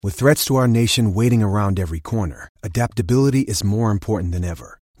With threats to our nation waiting around every corner, adaptability is more important than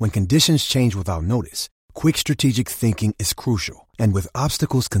ever. When conditions change without notice, quick strategic thinking is crucial. And with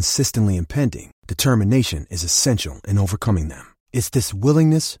obstacles consistently impending, determination is essential in overcoming them. It's this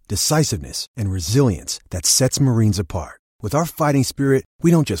willingness, decisiveness, and resilience that sets Marines apart. With our fighting spirit, we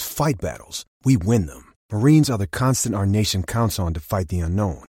don't just fight battles, we win them. Marines are the constant our nation counts on to fight the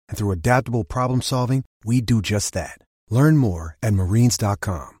unknown. And through adaptable problem solving, we do just that. Learn more at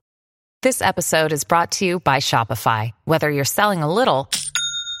marines.com. This episode is brought to you by Shopify. Whether you're selling a little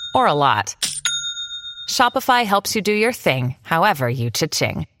or a lot, Shopify helps you do your thing, however you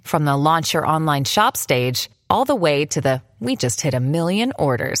cha-ching. From the launch your online shop stage, all the way to the we just hit 1 million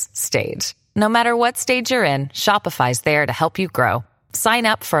orders stage. No matter what stage you're in, Shopify's there to help you grow. Sign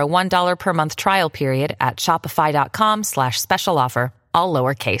up for a $1 per month trial period at shopify.com/special offer, all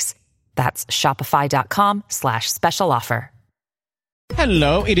lowercase. That's shopify.com/special offer.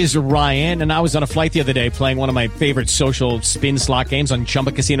 Hello, it is Ryan, and I was on a flight the other day playing one of my favorite social spin slot games on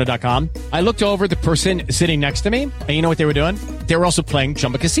ChumbaCasino.com. I looked over at the person sitting next to me, and you know what they were doing? They were also playing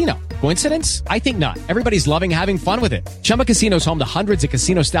Chumba Casino. Coincidence? I think not. Everybody's loving having fun with it. Chumba Casino is home to hundreds of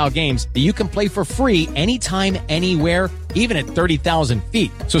casino-style games that you can play for free anytime, anywhere, even at 30,000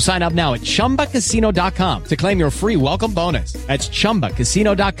 feet. So sign up now at ChumbaCasino.com to claim your free welcome bonus. That's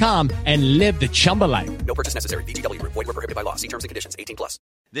ChumbaCasino.com and live the Chumba life. No purchase necessary. VGW. Void where prohibited by law. See terms and conditions. 18+.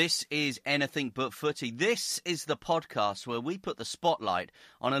 This is Anything But Footy. This is the podcast where we put the spotlight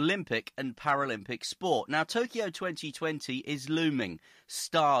on Olympic and Paralympic sport. Now, Tokyo 2020 is looming.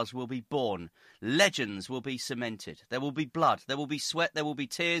 Stars will be born. Legends will be cemented. There will be blood. There will be sweat. There will be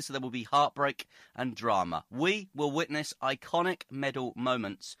tears. There will be heartbreak and drama. We will witness iconic medal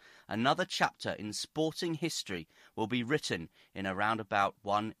moments. Another chapter in sporting history will be written in around about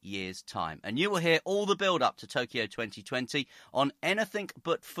 1 year's time. And you will hear all the build-up to Tokyo 2020 on Anything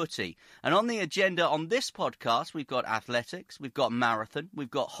But Footy. And on the agenda on this podcast, we've got athletics, we've got marathon,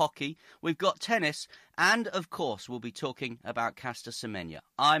 we've got hockey, we've got tennis, and, of course, we'll be talking about Caster Semenya.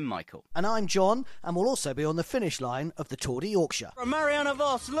 I'm Michael. And I'm John, and we'll also be on the finish line of the Tour de Yorkshire. Marianne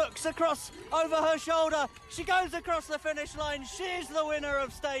Voss looks across over her shoulder. She goes across the finish line. She is the winner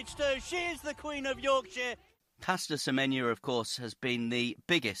of stage 2. She is the Queen of Yorkshire. Caster Semenya, of course, has been the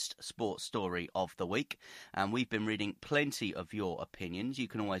biggest sports story of the week, and we've been reading plenty of your opinions. You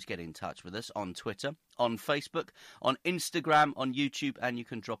can always get in touch with us on Twitter, on Facebook, on Instagram, on YouTube, and you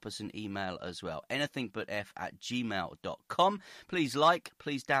can drop us an email as well. anythingbutf@gmail.com. Please like,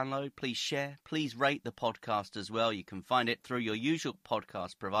 please download, please share, please rate the podcast as well. You can find it through your usual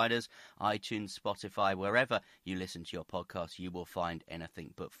podcast providers, iTunes, Spotify, wherever you listen to your podcast, you will find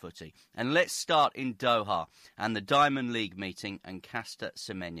Anything But Footy. And let's start in Doha and the Diamond League meeting and Caster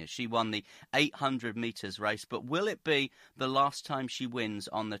Semenya. She won the 800 metres race, but will it be the last time she wins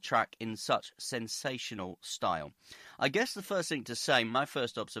on the track in such sensational style? I guess the first thing to say, my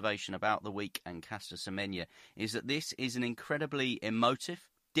first observation about the week and Caster Semenya, is that this is an incredibly emotive,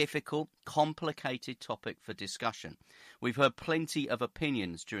 difficult, complicated topic for discussion. We've heard plenty of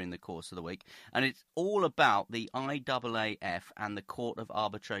opinions during the course of the week, and it's all about the IAAF and the Court of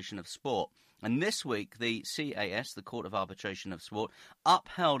Arbitration of Sport. And this week, the CAS, the Court of Arbitration of Sport,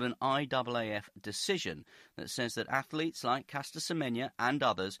 upheld an IAAF decision that says that athletes like Caster Semenya and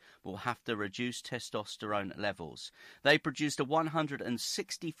others will have to reduce testosterone levels. They produced a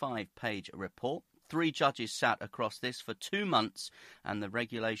 165-page report. 3 judges sat across this for 2 months, and the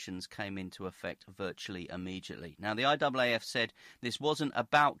regulations came into effect virtually immediately. Now, the IAAF said this wasn't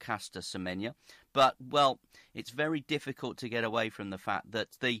about Caster Semenya, but, well, it's very difficult to get away from the fact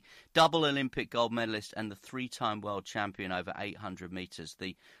that the double Olympic gold medalist and the 3-time world champion over 800 metres,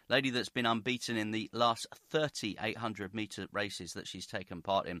 the lady that's been unbeaten in the last 30 800-metre races that she's taken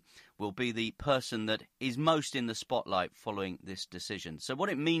part in, will be the person that is most in the spotlight following this decision. So what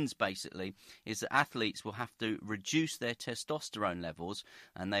it means, basically, is that athletes will have to reduce their testosterone levels,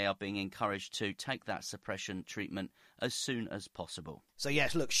 and they are being encouraged to take that suppression treatment as soon as possible. So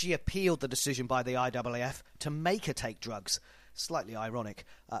yes, look, she appealed the decision by the IAAF to make her take drugs. Slightly ironic,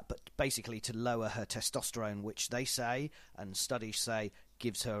 but basically to lower her testosterone, which they say, and studies say,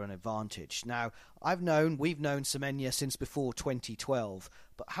 gives her an advantage. Now, we've known Semenya since before 2012,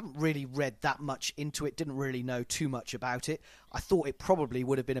 but haven't really read that much into it, didn't really know too much about it. I thought it probably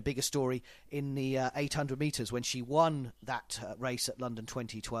would have been a bigger story in the 800 metres when she won that race at London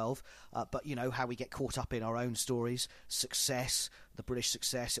 2012, but you know how we get caught up in our own stories, success, the British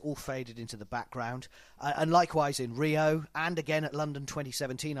success, it all faded into the background. And likewise in Rio, and again at London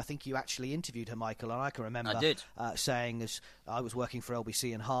 2017, I think you actually interviewed her, Michael, and I can remember I did. saying, as I was working for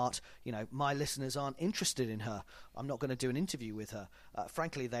LBC and Heart, you know, my listeners owners aren't interested in her. I'm not going to do an interview with her.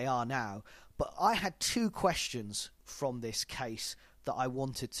 Frankly, they are now. But I had two questions from this case that I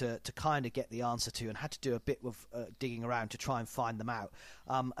wanted to kind of get the answer to, and had to do a bit of digging around to try and find them out.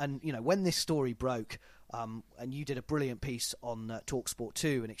 And, you know, when this story broke, and you did a brilliant piece on TalkSport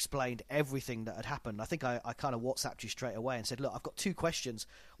 2 and explained everything that had happened, I think I kind of WhatsApped you straight away and said, look, I've got two questions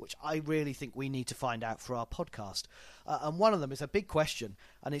which I really think we need to find out for our podcast. And one of them is a big question,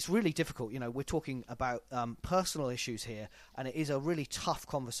 and it's really difficult. You know, we're talking about personal issues here, and it is a really tough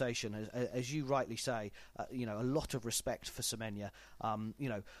conversation, as you rightly say. You know, a lot of respect for Semenya. You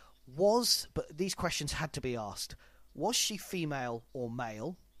know, but these questions had to be asked. Was she female or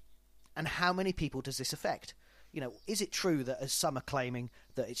male? And how many people does this affect? You know, is it true that, as some are claiming,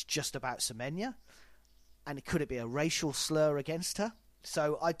 that it's just about Semenya? And could it be a racial slur against her?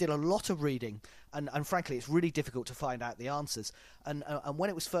 So I did a lot of reading, and frankly, it's really difficult to find out the answers. And when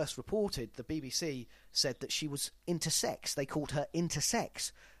it was first reported, the BBC said that she was intersex. They called her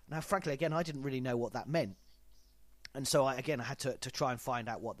intersex. Now, frankly, again, I didn't really know what that meant. And so, I had to try and find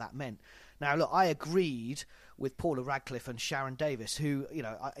out what that meant. Now, look, I agreed with Paula Radcliffe and Sharon Davis, who, you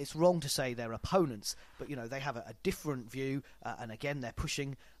know, it's wrong to say they're opponents, but, you know, they have a different view, and again, they're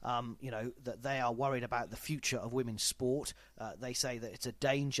pushing, you know, that they are worried about the future of women's sport. They say that it's a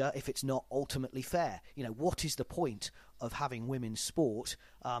danger if it's not ultimately fair. You know, what is the point of having women's sport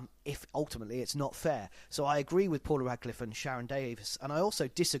if ultimately it's not fair? So I agree with Paula Radcliffe and Sharon Davis, and I also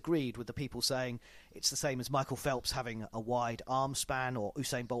disagreed with the people saying it's the same as Michael Phelps having a wide arm span, or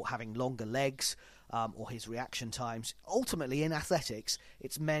Usain Bolt having longer legs, or his reaction times. Ultimately, in athletics,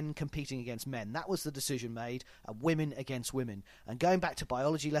 it's men competing against men. That was the decision made, women against women. And going back to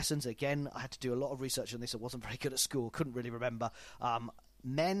biology lessons, again, I had to do a lot of research on this. I wasn't very good at school, couldn't really remember.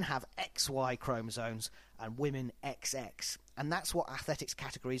 Men have XY chromosomes and women XX. And that's what athletics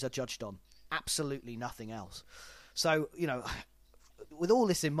categories are judged on. Absolutely nothing else. So, you know, with all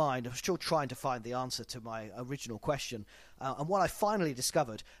this in mind, I'm still trying to find the answer to my original question. And what I finally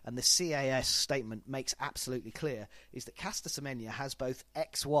discovered, and the CAS statement makes absolutely clear, is that Caster Semenya has both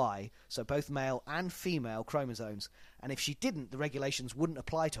XY, so both male and female chromosomes. And if she didn't, the regulations wouldn't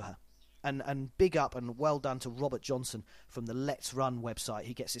apply to her. And big up and well done to Robert Johnson from the Let's Run website.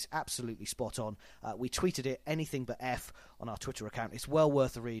 He gets this absolutely spot on. We tweeted it, anything but F, on our Twitter account. It's well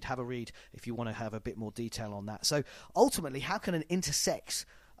worth a read. Have a read if you want to have a bit more detail on that. So ultimately, how can an intersex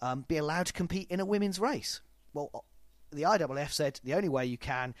be allowed to compete in a women's race? Well, the IAAF said the only way you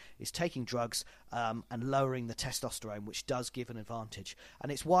can is taking drugs and lowering the testosterone, which does give an advantage. And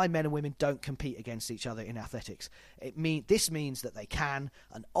it's why men and women don't compete against each other in athletics. This means that they can,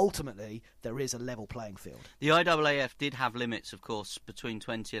 and ultimately there is a level playing field. The IAAF did have limits, of course, between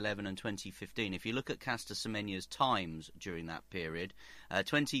 2011 and 2015. If you look at Caster Semenya's times during that period,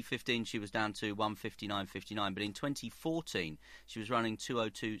 2015 she was down to 1:59.59, but in 2014 she was running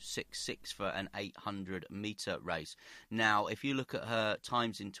 2:02.66 for an 800-metre race. Now, if you look at her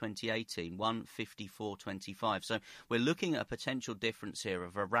times in 2018, 1:54.25. So we're looking at a potential difference here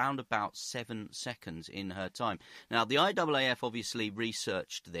of around about 7 seconds in her time. Now, the IAAF obviously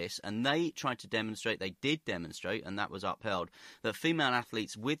researched this, and they tried to demonstrate, they did demonstrate, and that was upheld, that female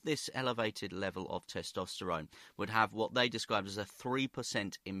athletes with this elevated level of testosterone would have what they described as a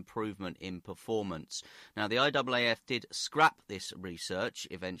 3% improvement in performance. Now, the IAAF did scrap this research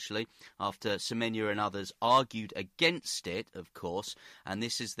eventually after Semenya and others argued against it, of course, and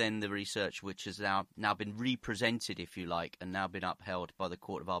this is then the research which has now been represented, if you like, and now been upheld by the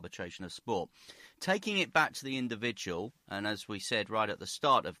Court of Arbitration of Sport. Taking it back to the individual, and as we said right at the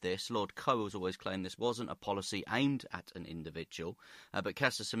start of this, Lord Coe has always claimed this wasn't a policy aimed at an individual, but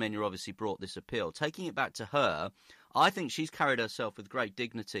Caster Semenya obviously brought this appeal. Taking it back to her, I think she's carried herself with great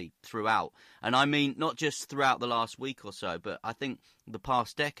dignity throughout. And I mean, not just throughout the last week or so, but I think the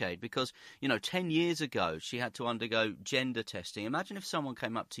past decade. Because, 10 years ago, she had to undergo gender testing. Imagine if someone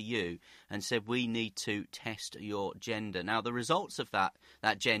came up to you and said, we need to test your gender. Now, the results of that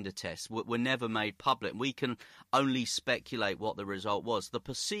gender test were never made public. We can only speculate what the result was. The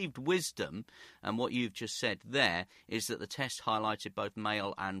perceived wisdom, and what you've just said there, is that the test highlighted both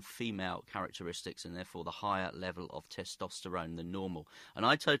male and female characteristics, and therefore the higher level of testosterone than normal. And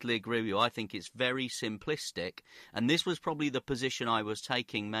I totally agree with you. I think it's very simplistic, and this was probably the position I was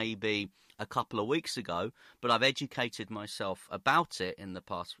taking maybe a couple of weeks ago, but I've educated myself about it in the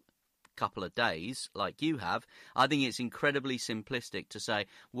past couple of days, like you have, I think it's incredibly simplistic to say,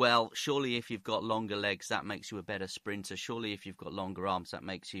 well, surely if you've got longer legs, that makes you a better sprinter. Surely if you've got longer arms, that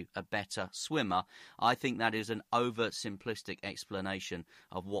makes you a better swimmer. I think that is an over-simplistic explanation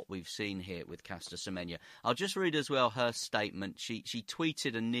of what we've seen here with Caster Semenya. I'll just read as well her statement. She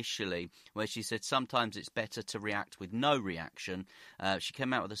tweeted initially where she said sometimes it's better to react with no reaction. She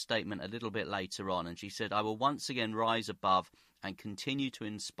came out with a statement a little bit later on, and she said, I will once again rise above and continue to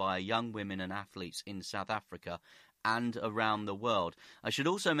inspire young women and athletes in South Africa and around the world. I should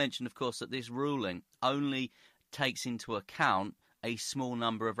also mention, of course, that this ruling only takes into account a small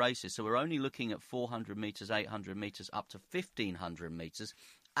number of races. So we're only looking at 400 metres, 800 metres, up to 1,500 metres.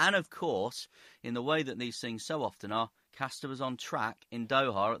 And, of course, in the way that these things so often are, Caster was on track in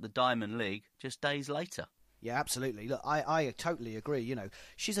Doha at the Diamond League just days later. Yeah, absolutely. Look, I totally agree. You know,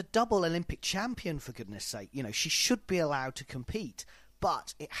 she's a double Olympic champion, for goodness sake. You know, she should be allowed to compete,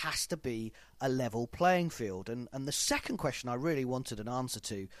 but it has to be a level playing field. And the second question I really wanted an answer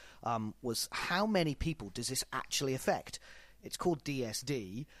to was how many people does this actually affect? It's called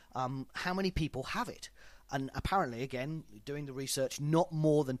DSD. How many people have it? And apparently, again, doing the research, not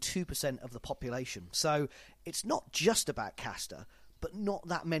more than 2% of the population. So it's not just about Caster, but not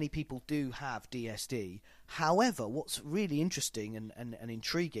that many people do have DSD. However, what's really interesting and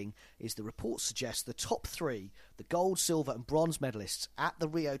intriguing is the report suggests the top three, the gold, silver and bronze medalists at the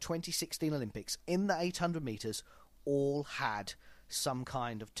Rio 2016 Olympics in the 800 metres, all had some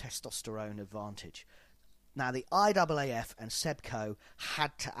kind of testosterone advantage. Now, the IAAF and SEBCO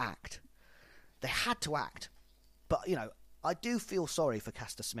had to act. They had to act. But, you know, I do feel sorry for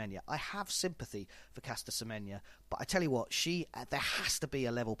Caster Semenya. I have sympathy for Caster Semenya. But I tell you what, there has to be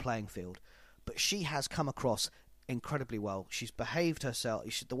a level playing field. But she has come across incredibly well. She's behaved herself.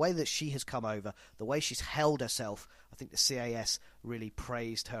 The way that she has come over, the way she's held herself, I think the CAS really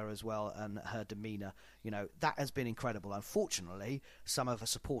praised her as well and her demeanour. You know, that has been incredible. Unfortunately, some of her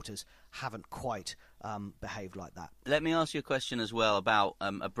supporters haven't quite behaved like that. Let me ask you a question as well about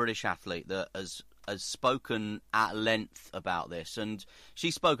a British athlete that has spoken at length about this, and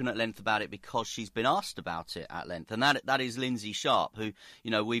she's spoken at length about it because she's been asked about it at length, and that is Lindsay Sharp, who,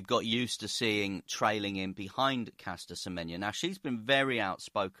 you know, we've got used to seeing trailing in behind Caster Semenya. Now, she's been very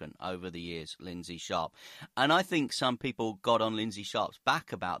outspoken over the years, Lindsay Sharp, and I think some people got on Lindsay Sharp's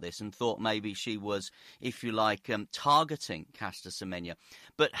back about this and thought maybe she was, if you like, targeting Caster Semenya.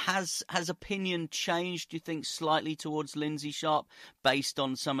 But has opinion changed, do you think, slightly towards Lindsay Sharp based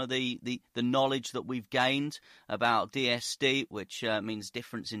on some of the knowledge that we've gained about DSD, which means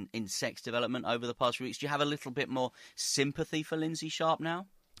difference in sex development over the past few weeks? Do you have a little bit more sympathy for Lindsay Sharp now?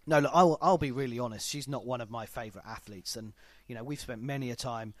 No, look, I'll be really honest. She's not one of my favourite athletes, and you know, we've spent many a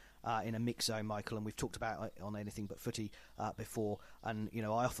time in a mix zone, Michael, and we've talked about it on Anything But Footy before. And you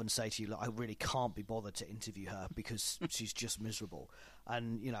know, I often say to you, look, I really can't be bothered to interview her because she's just miserable.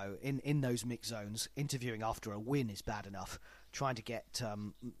 And you know, in those mix zones, interviewing after a win is bad enough. Trying to get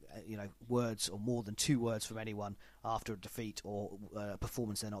you know, words or more than 2 words from anyone after a defeat or a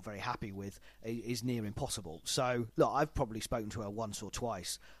performance they're not very happy with is near impossible. So look, I've probably spoken to her once or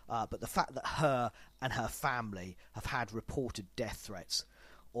twice, but the fact that her and her family have had reported death threats,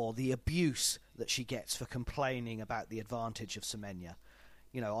 or the abuse that she gets for complaining about the advantage of Semenya.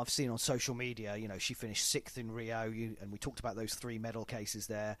 You know, I've seen on social media, you know, she finished 6th in Rio, and we talked about those 3 medal cases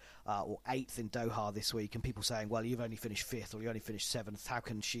there, or 8th in Doha this week, and people saying, well, you've only finished 5th or you only finished 7th, how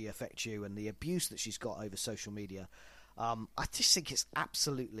can she affect you? And the abuse that she's got over social media. I just think it's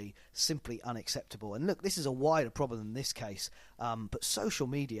absolutely, simply unacceptable. And look, this is a wider problem in this case, but social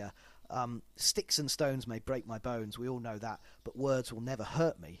media, sticks and stones may break my bones, we all know that, but words will never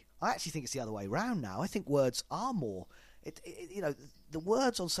hurt me. I actually think it's the other way around now. I think words are more... you know, the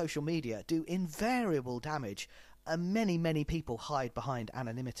words on social media do invariable damage, and many people hide behind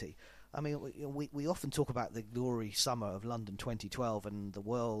anonymity. I mean, we often talk about the glory summer of London 2012, and the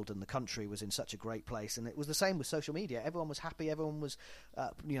world and the country was in such a great place, and it was the same with social media. Everyone was happy, everyone was,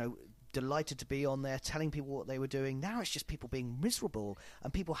 you know, delighted to be on there, telling people what they were doing. Now it's just people being miserable,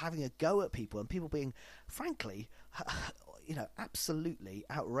 and people having a go at people, and people being, frankly, you know, absolutely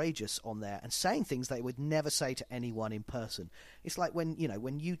outrageous on there and saying things they would never say to anyone in person. It's like when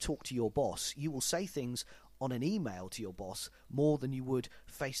you talk to your boss, you will say things on an email to your boss more than you would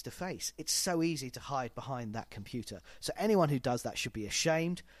face to face. It's so easy to hide behind that computer. So anyone who does that should be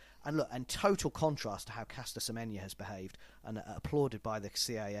ashamed. And look, and total contrast to how Caster Semenya has behaved, and applauded by the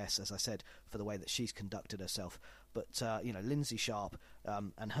CAS, as I said, for the way that she's conducted herself. But, you know, Lindsay Sharp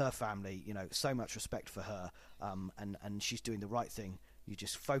and her family, you know, so much respect for her, and she's doing the right thing. You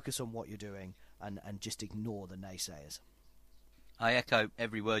just focus on what you're doing and just ignore the naysayers. I echo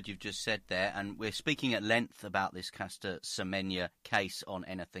every word you've just said there, and we're speaking at length about this Caster Semenya case on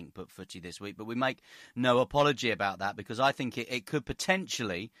Anything But Footy this week, but we make no apology about that because I think it could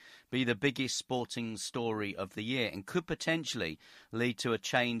potentially be the biggest sporting story of the year and could potentially lead to a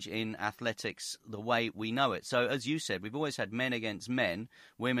change in athletics the way we know it. So, as you said, we've always had men against men,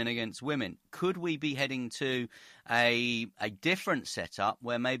 women against women. Could we be heading to a different setup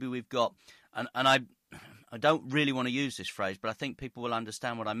where maybe we've got, and I don't really want to use this phrase, but I think people will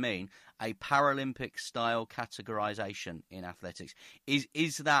understand what I mean, a Paralympic-style categorisation in athletics.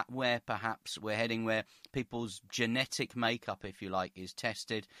 Is that where perhaps we're heading, where people's genetic makeup, if you like, is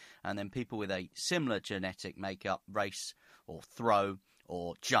tested, and then people with a similar genetic makeup race or throw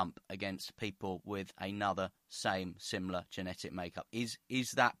or jump against people with another similar genetic makeup? Is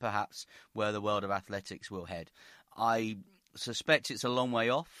that perhaps where the world of athletics will head? I suspect it's a long way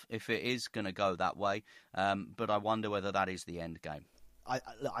off if it is going to go that way, but I wonder whether that is the end game.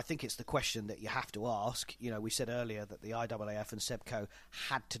 I think it's the question that you have to ask. You know, we said earlier that the IAAF and SEBCO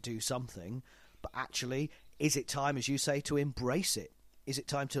had to do something, but actually, is it time, as you say, to embrace it? Is it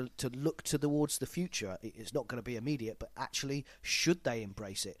time to look towards the future? It's not going to be immediate, but actually, should they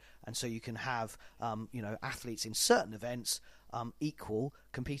embrace it? And so you can have, athletes in certain events equal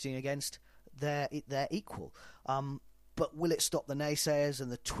competing against their equal. But will it stop the naysayers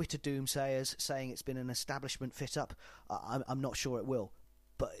and the Twitter doomsayers saying it's been an establishment fit-up? I'm not sure it will,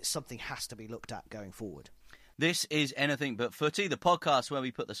 but something has to be looked at going forward. This is Anything But Footy, the podcast where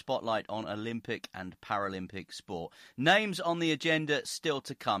we put the spotlight on Olympic and Paralympic sport. Names on the agenda still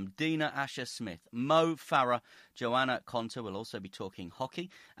to come. Dina Asher-Smith, Mo Farah, Joanna Konta. We'll also be talking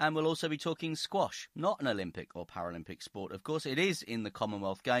hockey, and we'll also be talking squash. Not an Olympic or Paralympic sport, of course. It is in the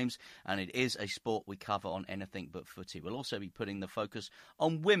Commonwealth Games, and it is a sport we cover on Anything But Footy. We'll also be putting the focus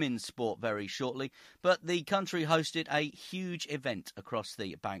on women's sport very shortly. But the country hosted a huge event across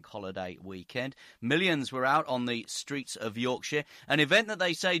the bank holiday weekend. Millions were out on the streets of Yorkshire, an event that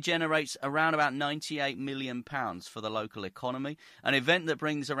they say generates around about £98 million for the local economy, an event that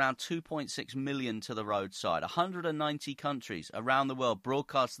brings around 2.6 million to the roadside. 190 countries around the world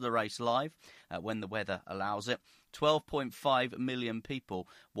broadcast the race live when the weather allows it. 12.5 million people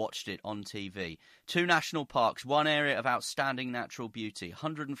watched it on TV. 2 national parks, 1 area of outstanding natural beauty,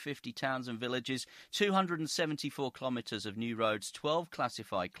 150 towns and villages, 274 kilometres of new roads, 12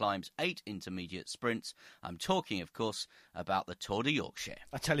 classified climbs, 8 intermediate sprints. I'm talking, of course, about the Tour de Yorkshire.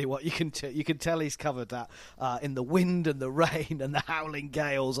 I tell you what, you can tell he's covered that in the wind and the rain and the howling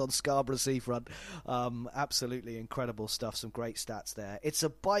gales on Scarborough Seafront. Absolutely incredible stuff, some great stats there. It's a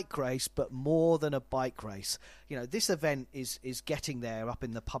bike race, but more than a bike race. You know, this event is getting there up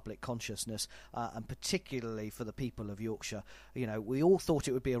in the public consciousness, and particularly for the people of Yorkshire. You know, we all thought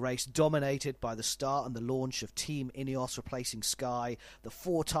it would be a race dominated by the start and the launch of Team Ineos replacing Sky, the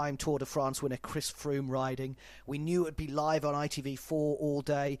 4-time Tour de France winner Chris Froome riding. We knew it would be live on ITV4 all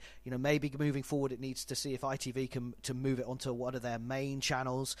day. You know, maybe moving forward it needs to see if ITV can move it onto one of their main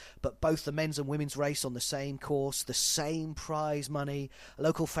channels. But both the men's and women's race on the same course, the same prize money.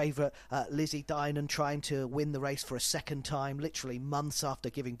 Local favourite Lizzie Dynan trying to win the race for a second time, literally months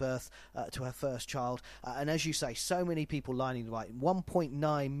after giving birth to her first child. And as you say, so many people lining the route,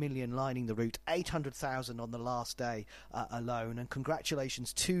 1.9 million lining the route, 800,000 on the last day alone. And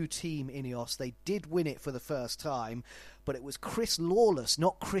congratulations to Team Ineos. They did win it for the first time, but it was Chris Lawless,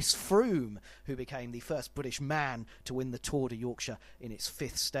 not Chris Froome, who became the first British man to win the Tour de Yorkshire in its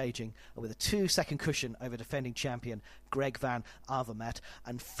 5th staging, with a 2-second cushion over defending champion Greg Van Avermaet,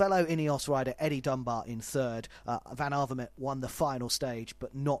 and fellow Ineos rider Eddie Dunbar in 3rd. Van Avermaet won the final stage,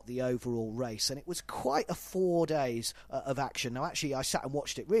 but not the overall race, and it was quite a 4 days of action. Now, actually, I sat and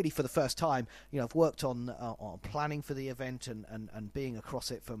watched it really for the first time. You know, I've worked on planning for the event and being across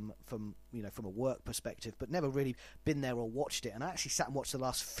it from a work perspective, but never really been there or watched it. And I actually sat and watched the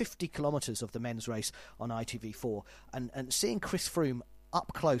last 50 kilometres of the men's race on ITV4, and seeing Chris Froome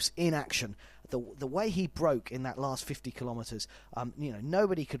up close in action, the way he broke in that last 50 kilometres,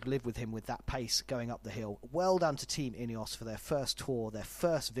 nobody could live with him with that pace going up the hill. Well done to Team Ineos for their first tour, their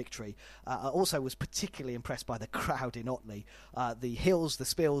first victory. I also was particularly impressed by the crowd in Otley. The hills, the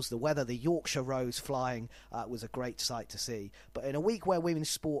spills, the weather, the Yorkshire Rose flying was a great sight to see. But in a week where women's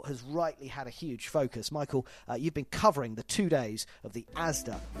sport has rightly had a huge focus, Michael, you've been covering the 2 days of the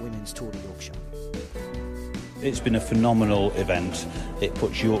ASDA Women's Tour de Yorkshire. It's been a phenomenal event. It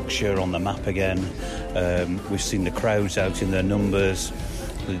puts Yorkshire on the map again. We've seen the crowds out in their numbers.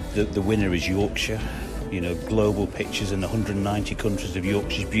 The winner is Yorkshire. global pictures in 190 countries of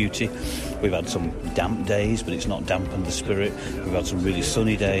Yorkshire's beauty. We've had some damp days, but it's not dampened the spirit. We've had some really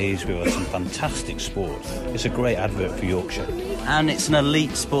sunny days. We've had some fantastic sport. It's a great advert for Yorkshire. And it's an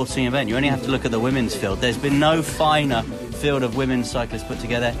elite sporting event. You only have to look at the women's field. There's been no finer field of women's cyclists put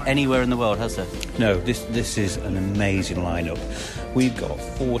together anywhere in the world, has there? No, this is an amazing lineup. We've got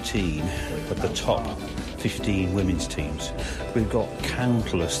 14 of the top 15 women's teams. We've got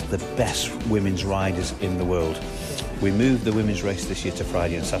countless, the best women's riders in the world. We moved the women's race this year to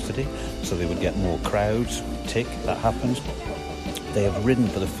Friday and Saturday, so they would get more crowds. Tick, that happens. They have ridden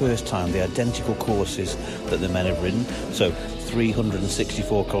for the first time the identical courses that the men have ridden. So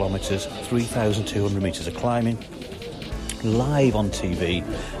 364 kilometres, 3,200 metres of climbing, live on TV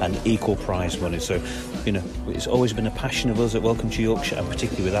and equal prize money. So, it's always been a passion of us at Welcome to Yorkshire, and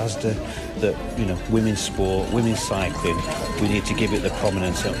particularly with ASDA, that, women's sport, women's cycling, we need to give it the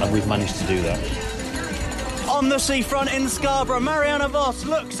prominence, and we've managed to do that. On the seafront in Scarborough, Marianne Voss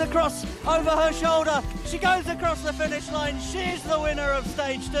looks across over her shoulder. She goes across the finish line. She is the winner of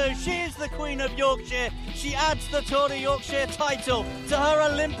Stage 2. She is the Queen of Yorkshire. She adds the Tour de Yorkshire title to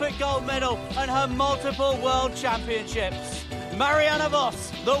her Olympic gold medal and her multiple world championships. Marianne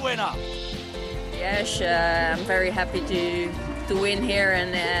Voss, the winner. Yes, I'm very happy to win here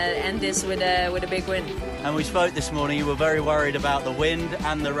and end this with a big win. And we spoke this morning, you were very worried about the wind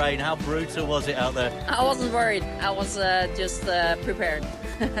and the rain. How brutal was it out there? I wasn't worried. I was just prepared.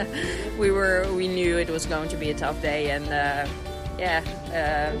 We knew it was going to be a tough day, and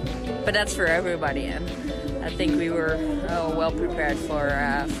but that's for everybody. And I think we were well prepared for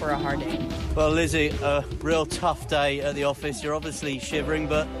a hard day. Well, Lizzie, a real tough day at the office. You're obviously shivering,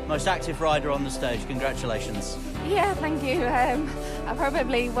 but most active rider on the stage. Congratulations. Yeah, thank you. I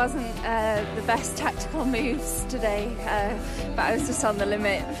probably wasn't the best tactical moves today, but I was just on the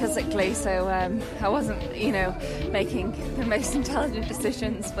limit physically, so I wasn't, making the most intelligent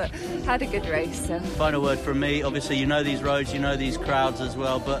decisions, but had a good race. So. Final word from me. Obviously, you know these roads, you know these crowds as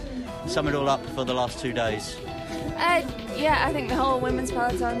well, but sum it all up for the last 2 days. Yeah, I think the whole women's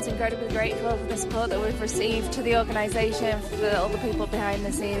peloton's incredibly grateful for the support that we've received to the organisation, for all the people behind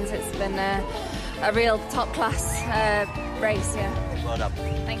the scenes. It's been a real top-class race, yeah. Well done.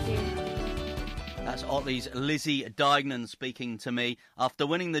 Thank you. That's Otley's Lizzie Deignan speaking to me after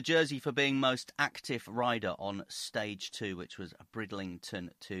winning the jersey for being most active rider on Stage 2, which was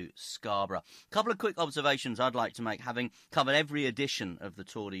Bridlington to Scarborough. A couple of quick observations I'd like to make, having covered every edition of the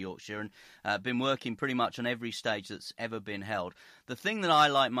Tour de Yorkshire and been working pretty much on every stage that's ever been held. The thing that I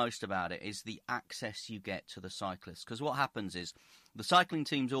like most about it is the access you get to the cyclists, because what happens is the cycling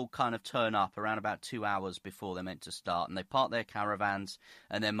teams all kind of turn up around about 2 hours before they're meant to start, and they park their caravans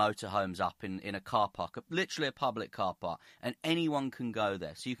and their motorhomes up in a car park, literally a public car park, and anyone can go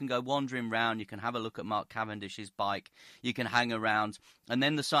there. So you can go wandering around, you can have a look at Mark Cavendish's bike, you can hang around, and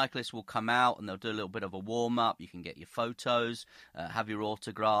then the cyclists will come out and they'll do a little bit of a warm-up. You can get your photos, have your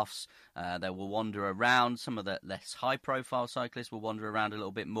autographs. They will wander around. Some of the less high-profile cyclists will wander around a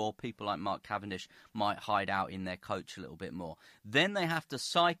little bit more. People like Mark Cavendish might hide out in their coach a little bit more. Then they have to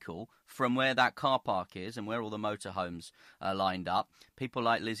cycle from where that car park is and where all the motorhomes are lined up. People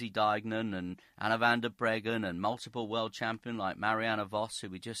like Lizzie Deignan and Anna van der Breggen and multiple world champion like Marianne Voss, who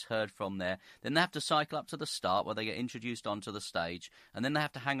we just heard from there. Then they have to cycle up to the start where they get introduced onto the stage, and then they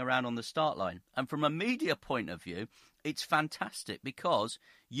have to hang around on the start line. And from a media point of view, it's fantastic because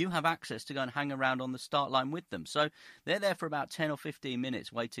you have access to go and hang around on the start line with them. So they're there for about 10 or 15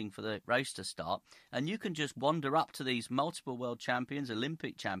 minutes waiting for the race to start, and you can just wander up to these multiple world champions,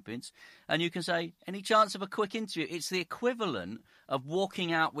 Olympic champions, and you can say, any chance of a quick interview? It's the equivalent of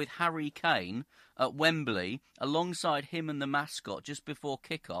walking out with Harry Kane at Wembley alongside him and the mascot just before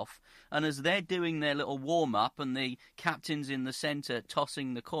kickoff, and as they're doing their little warm-up and the captain's in the centre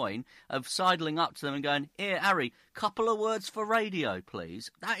tossing the coin, of sidling up to them and going, here, Harry, couple of words for radio, please.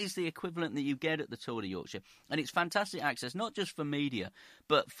 That is the equivalent that you get at the Tour de Yorkshire, and it's fantastic access, not just for media,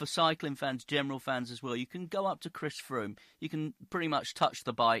 but for cycling fans, general fans as well. You can go up to Chris Froome, you can pretty much touch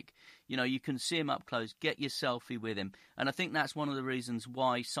the bike, you can see him up close, get your selfie with him, and I think that's one of the reasons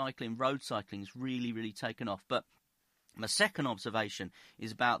why road cycling is really, really taken off. But my second observation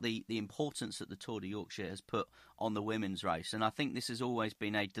is about the importance that the Tour de Yorkshire has put on the women's race. And I think this has always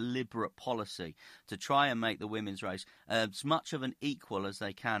been a deliberate policy to try and make the women's race as much of an equal as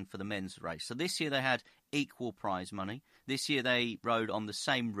they can for the men's race. So this year they had equal prize money. This year they rode on the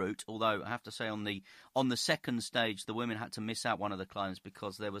same route, although I have to say on the second stage the women had to miss out one of the climbs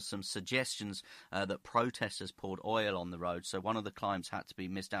because there was some suggestions that protesters poured oil on the road, so one of the climbs had to be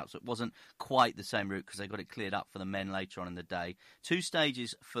missed out. So it wasn't quite the same route because they got it cleared up for the men later on in the day. 2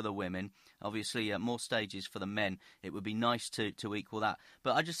 stages for the women, obviously more stages for the men. It would be nice to equal that.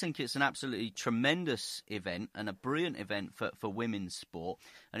 But I just think it's an absolutely tremendous event and a brilliant event for women's sport.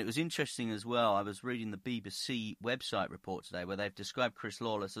 And it was interesting as well, I was reading the BBC website report today where they've described Chris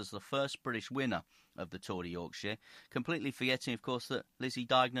Lawless as the first British winner of the Tour de Yorkshire, completely forgetting, of course, that Lizzie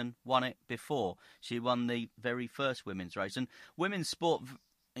Deignan won it before. She won the very first women's race. And women's sport...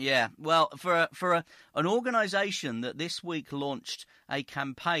 Yeah, well, for an organisation that this week launched a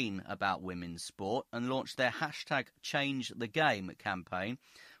campaign about women's sport and launched their hashtag Change the Game campaign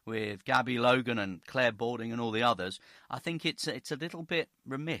with Gabby Logan and Claire Balding and all the others, I think it's a little bit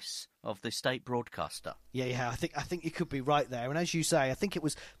remiss of the state broadcaster. Yeah, I think you could be right there. And as you say, I think it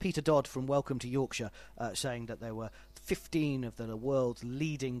was Peter Dodd from Welcome to Yorkshire saying that there were 15 of the world's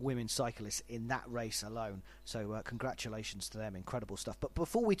leading women cyclists in that race alone. So congratulations to them, incredible stuff. But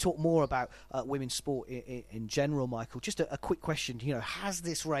before we talk more about women's sport in general, Michael, just a quick question. Has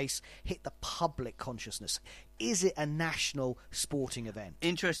this race hit the public consciousness? Is it a national sporting event?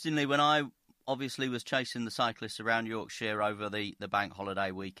 Interestingly, when I obviously was chasing the cyclists around Yorkshire over the bank holiday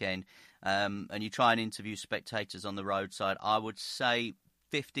weekend, and you try and interview spectators on the roadside, I would say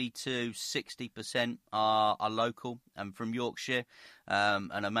 50 to 60% are local and from Yorkshire,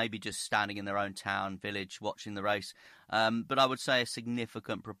 and are maybe just standing in their own town, village, watching the race. But I would say a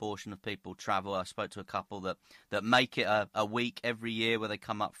significant proportion of people travel. I spoke to a couple that make it a week every year where they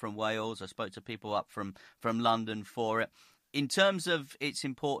come up from Wales. I spoke to people up from London for it. In terms of its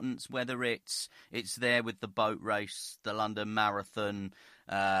importance, whether it's there with the boat race, the London Marathon,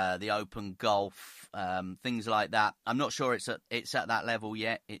 the Open Golf, things like that, I'm not sure it's at that level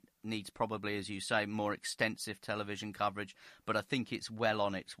yet. It needs probably, as you say, more extensive television coverage, but I think it's well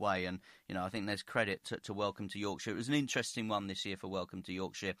on its way. And I think there's credit to Welcome to Yorkshire. It was an interesting one this year for Welcome to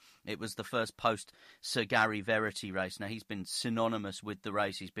Yorkshire. It was the first post Sir Gary Verity race. Now, he's been synonymous with the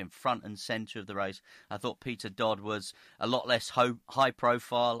race. He's been front and centre of the race. I thought Peter Dodd was a lot less high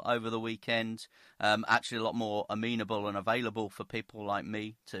profile over the weekend, actually a lot more amenable and available for people like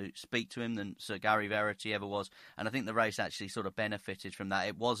me to speak to him than Sir Gary Verity ever was. And I think the race actually sort of benefited from that.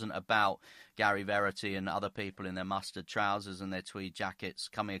 It wasn't about Gary Verity and other people in their mustard trousers and their tweed jackets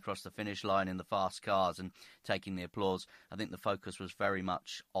coming across the finish line in the fast cars and taking the applause. I think the focus was very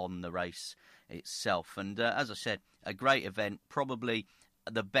much on the race itself. And as I said, a great event, probably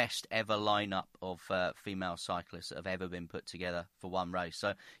the best ever lineup of female cyclists that have ever been put together for one race.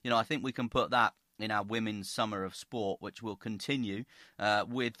 So, I think we can put that in our Women's Summer of Sport, which will continue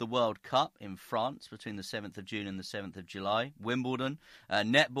with the World Cup in France between the 7th of June and the 7th of July, Wimbledon,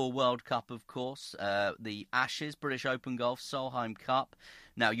 Netball World Cup, of course, the Ashes, British Open Golf, Solheim Cup.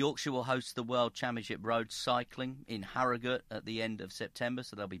 Now, Yorkshire will host the World Championship Road Cycling in Harrogate at the end of September,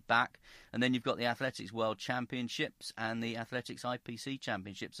 so they'll be back. And then you've got the Athletics World Championships and the Athletics IPC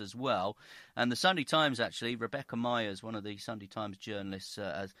Championships as well. And the Sunday Times, actually, Rebecca Myers, one of the Sunday Times journalists,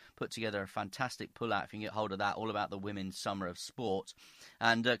 has put together a fantastic pull-out, if you can get hold of that, all about the Women's Summer of Sport.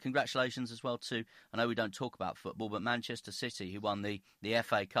 And congratulations as well to, I know we don't talk about football, but Manchester City, who won the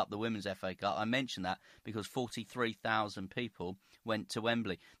FA Cup, the Women's FA Cup. I mention that because 43,000 people went to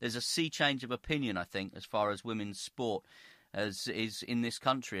Wembley. There's a sea change of opinion, I think, as far as women's sport as is in this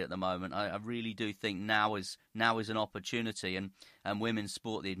country at the moment. I really do think now is an opportunity, and women's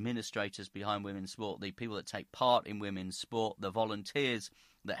sport, the administrators behind women's sport, the people that take part in women's sport, the volunteers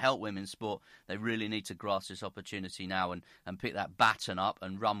that help women's sport, they really need to grasp this opportunity now and pick that baton up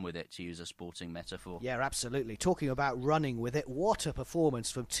and run with it, to use a sporting metaphor. Yeah, absolutely. Talking about running with it, what a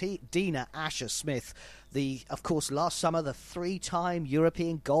performance from Dina Asher-Smith, of course, last summer, the 3-time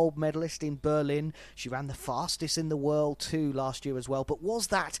European gold medalist in Berlin. She ran the fastest in the world too last year as well. But was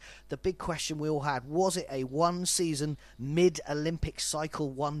that the big question we all had? Was it a one-season mid-Olympic cycle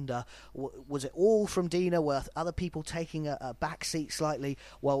wonder? Was it all from Dina? Were other people taking a back seat slightly?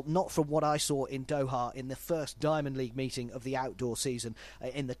 Well, not from what I saw in Doha in the first Diamond League meeting of the outdoor season.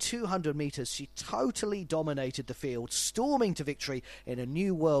 In the 200 metres, she totally dominated the field, storming to victory in a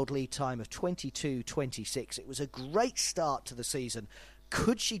new world lead time of 22:26. It was a great start to the season.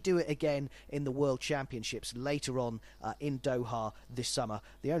 Could she do it again in the World Championships later on in Doha this summer?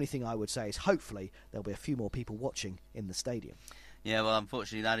 The only thing I would say is hopefully there'll be a few more people watching in the stadium. Yeah, well,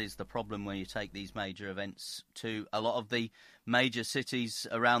 unfortunately, that is the problem when you take these major events to a lot of the major cities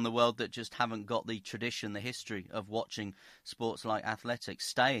around the world that just haven't got the tradition, the history of watching sports like athletics,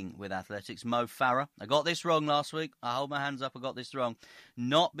 staying with athletics. Mo Farah, I got this wrong last week. I hold my hands up, I got this wrong.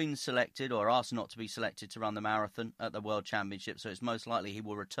 Not been selected or asked not to be selected to run the marathon at the World Championship, so it's most likely he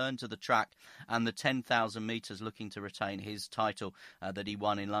will return to the track and the 10,000 metres looking to retain his title that he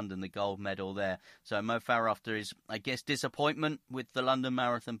won in London, the gold medal there. So Mo Farah, after his, I guess, disappointment with the London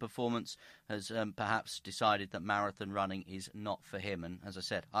Marathon performance, has perhaps decided that marathon running is not for him. And as I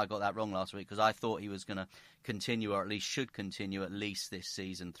said, I got that wrong last week because I thought he was going to continue, or at least should continue at least this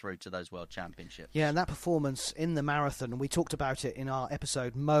season through to those World Championships. Yeah, and that performance in the marathon, we talked about it in our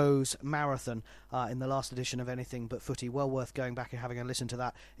episode Mo's Marathon in the last edition of Anything But Footy. Well worth going back and having a listen to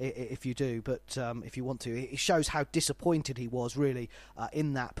that if you do, but if you want to. It shows how disappointed he was really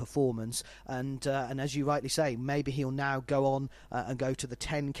in that performance, and as you rightly say, maybe he'll now go on and go to the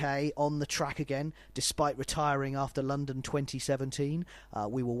 10k on the track again, despite retiring after London 2017.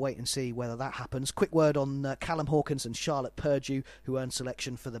 We will wait and see whether that happens. Quick word on Callum Hawkins and Charlotte Purdue, who earned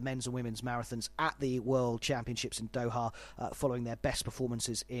selection for the men's and women's marathons at the World Championships in Doha following their best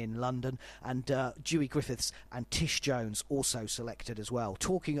performances in London, and Dewey Griffiths and Tish Jones also selected as well.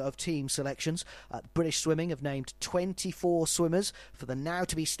 Talking of team selections, British Swimming have named 24 swimmers for the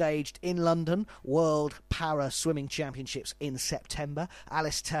now-to-be staged in London World Para Swimming Championships in September.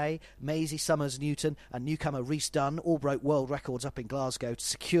 Alice Tay, Maisie Summers-Newton and newcomer Rhys Dunn all broke world records up in Glasgow to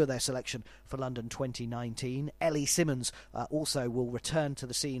secure their selection for London 2019. Ellie Simmons also will return to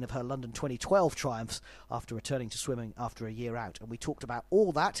the scene of her London 2012 triumphs after returning to swimming after a year out. And we talked about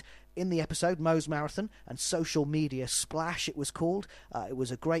all that in the episode Mo's Marathon and Social Media Splash, it was called. It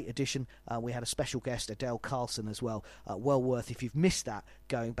was a great edition. We had a special guest, Adele Carlson, as well. Well worth, if you've missed that,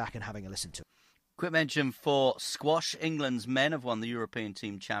 going back and having a listen to it. Quick mention for squash. England's men have won the European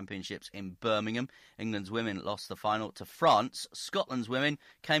Team Championships in Birmingham. England's women lost the final to France. Scotland's women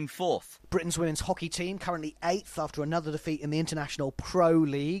came fourth. Britain's women's hockey team currently 8th after another defeat in the International Pro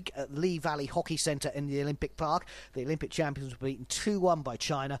League at Lee Valley Hockey Centre in the Olympic Park. The Olympic champions were beaten 2-1 by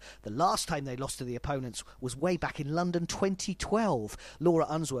China. The last time they lost to the opponents was way back in London 2012. Laura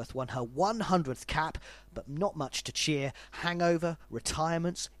Unsworth won her 100th cap, but not much to cheer. Hangover,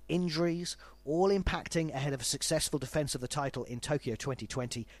 retirements, injuries, all impacting ahead of a successful defence of the title in Tokyo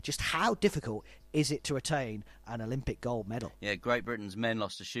 2020. Just how difficult is it to attain an Olympic gold medal? Yeah, Great Britain's men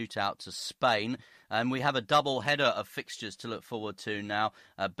lost a shootout to Spain. And we have a double header of fixtures to look forward to now.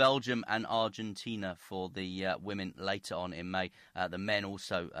 Belgium and Argentina for the women later on in May. The men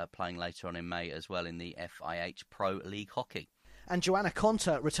also playing later on in May as well in the FIH Pro League Hockey. And Joanna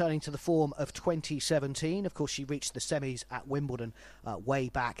Konta returning to the form of 2017. Of course, she reached the semis at Wimbledon way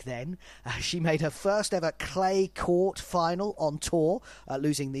back then. She made her first ever clay court final on tour,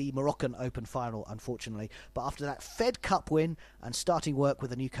 losing the Moroccan Open final, unfortunately. But after that Fed Cup win and starting work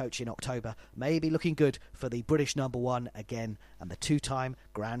with a new coach in October, maybe looking good for the British number one again and the two-time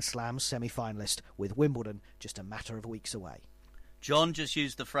Grand Slam semi-finalist, with Wimbledon just a matter of weeks away. John just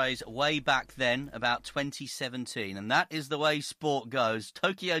used the phrase way back then, about 2017, and that is the way sport goes.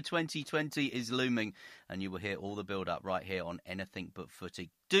 Tokyo 2020 is looming, and you will hear all the build-up right here on Anything But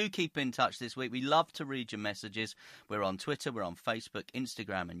Footy. Do keep in touch this week. We love to read your messages. We're on Twitter, we're on Facebook,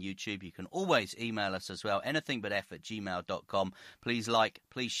 Instagram and YouTube. You can always email us as well, anythingbutf@gmail.com. Please like,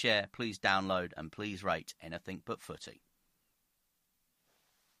 please share, please download, and please rate Anything But Footy.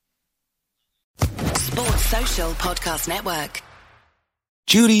 Sports Social Podcast Network.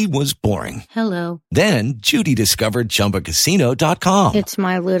 Judy was boring. Hello. Then Judy discovered ChumbaCasino.com. It's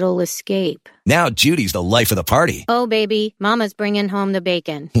my little escape. Now Judy's the life of the party. Oh, baby, mama's bringing home the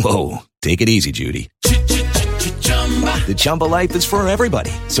bacon. Whoa, take it easy, Judy. The Chumba life is for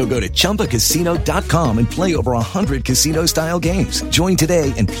everybody. So go to ChumbaCasino.com and play over 100 casino-style games. Join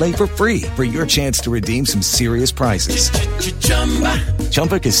today and play for free for your chance to redeem some serious prizes.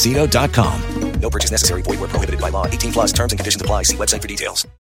 ChumbaCasino.com. No purchase necessary. Void where prohibited by law. 18+ terms and conditions apply. See website for details.